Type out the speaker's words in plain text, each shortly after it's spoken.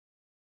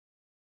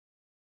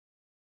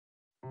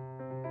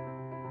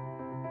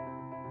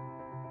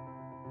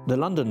The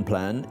London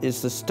Plan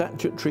is the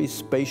statutory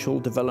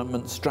spatial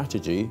development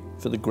strategy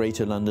for the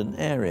Greater London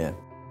area.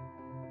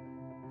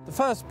 The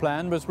first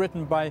plan was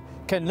written by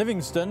Ken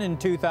Livingstone in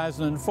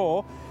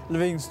 2004.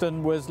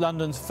 Livingstone was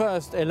London's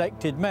first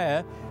elected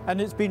mayor, and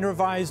it's been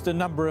revised a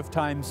number of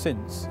times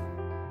since.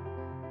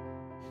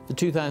 The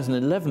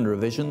 2011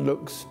 revision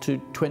looks to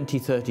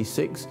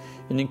 2036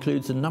 and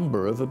includes a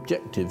number of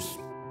objectives.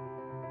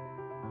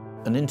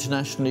 An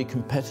internationally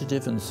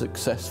competitive and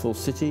successful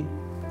city,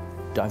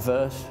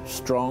 diverse,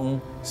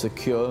 strong,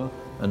 secure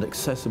and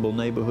accessible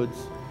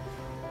neighbourhoods,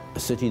 a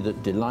city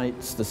that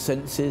delights the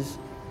senses,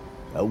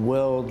 a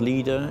world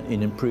leader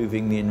in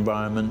improving the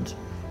environment,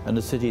 and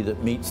a city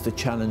that meets the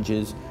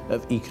challenges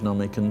of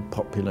economic and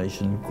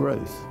population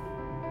growth.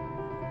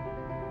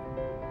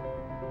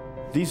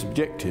 These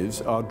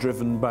objectives are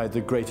driven by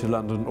the Greater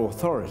London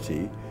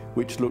Authority,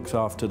 which looks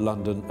after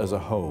London as a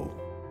whole.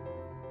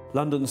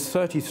 London's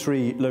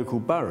 33 local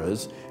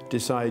boroughs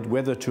decide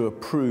whether to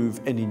approve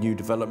any new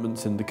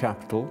developments in the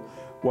capital,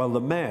 while the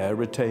mayor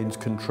retains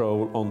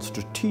control on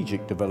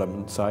strategic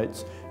development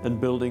sites and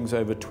buildings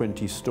over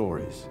 20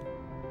 stories.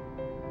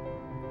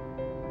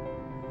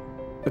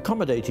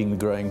 Accommodating the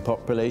growing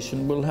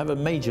population will have a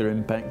major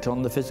impact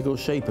on the physical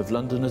shape of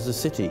London as a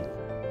city.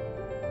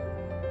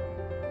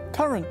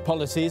 Current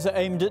policies are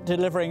aimed at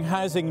delivering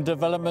housing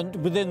development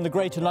within the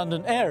Greater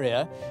London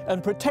area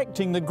and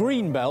protecting the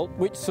green belt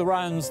which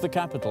surrounds the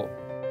capital.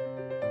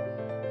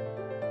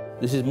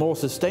 This is more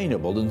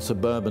sustainable than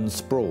suburban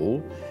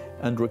sprawl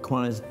and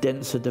requires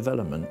denser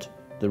development,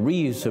 the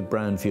reuse of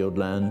brownfield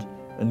land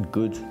and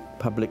good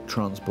public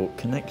transport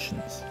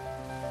connections.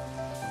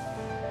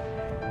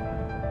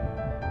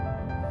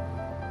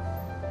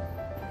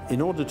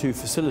 In order to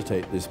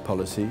facilitate this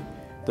policy,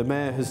 the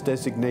Mayor has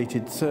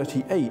designated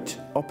 38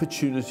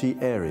 opportunity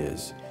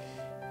areas,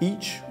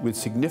 each with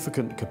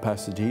significant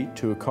capacity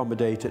to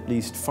accommodate at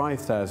least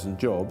 5,000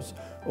 jobs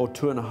or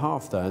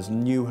 2,500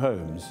 new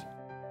homes.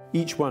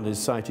 Each one is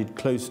sited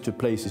close to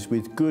places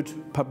with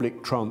good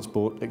public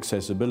transport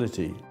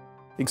accessibility.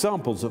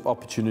 Examples of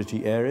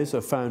opportunity areas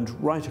are found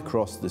right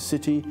across the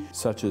city,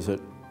 such as at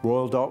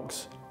Royal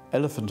Docks,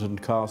 Elephant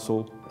and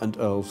Castle and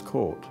Earl's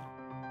Court.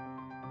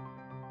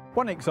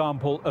 One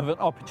example of an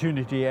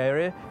opportunity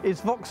area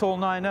is Vauxhall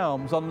 9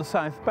 Elms on the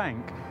South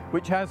Bank,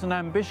 which has an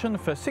ambition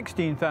for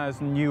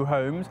 16,000 new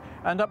homes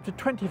and up to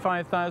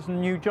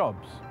 25,000 new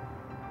jobs.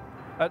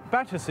 At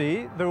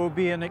Battersea, there will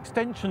be an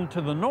extension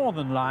to the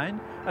Northern Line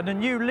and a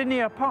new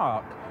linear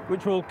park,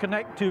 which will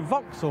connect to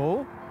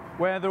Vauxhall,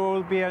 where there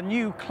will be a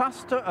new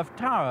cluster of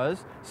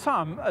towers,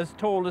 some as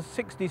tall as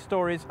 60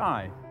 stories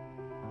high.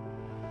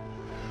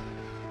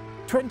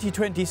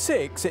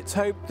 2026, it's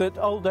hoped that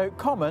Old Oak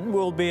Common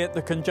will be at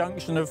the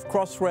conjunction of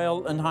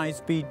Crossrail and High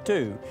Speed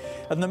 2,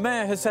 and the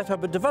Mayor has set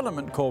up a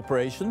development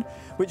corporation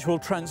which will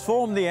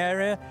transform the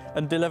area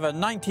and deliver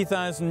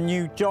 90,000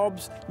 new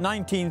jobs,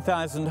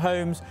 19,000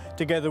 homes,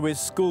 together with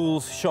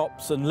schools,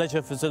 shops and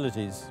leisure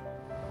facilities.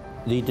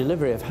 The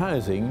delivery of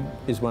housing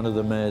is one of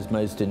the Mayor's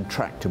most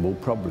intractable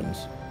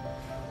problems.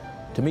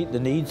 To meet the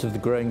needs of the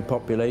growing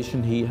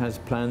population, he has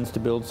plans to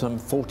build some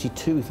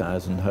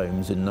 42,000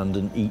 homes in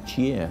London each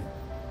year.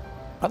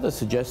 Others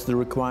suggest the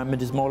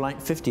requirement is more like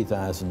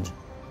 50,000.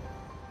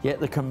 Yet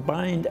the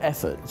combined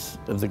efforts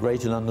of the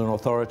Greater London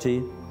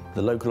Authority,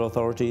 the local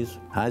authorities,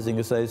 housing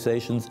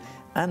associations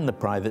and the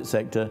private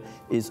sector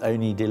is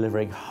only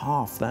delivering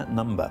half that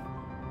number.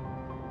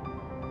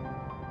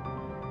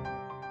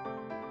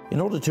 In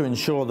order to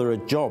ensure there are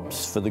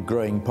jobs for the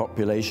growing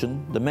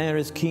population, the Mayor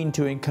is keen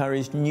to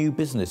encourage new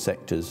business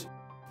sectors,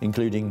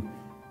 including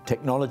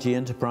technology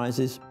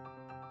enterprises,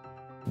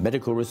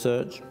 medical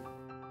research,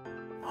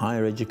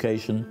 higher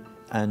education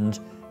and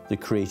the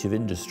creative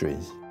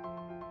industries.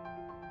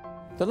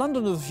 The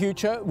London of the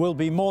future will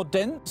be more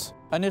dense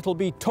and it'll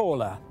be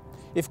taller.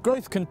 If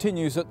growth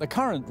continues at the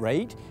current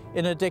rate,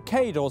 in a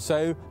decade or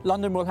so,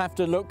 London will have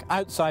to look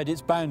outside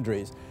its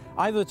boundaries,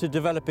 either to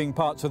developing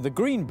parts of the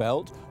green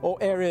belt or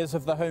areas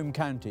of the home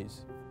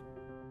counties.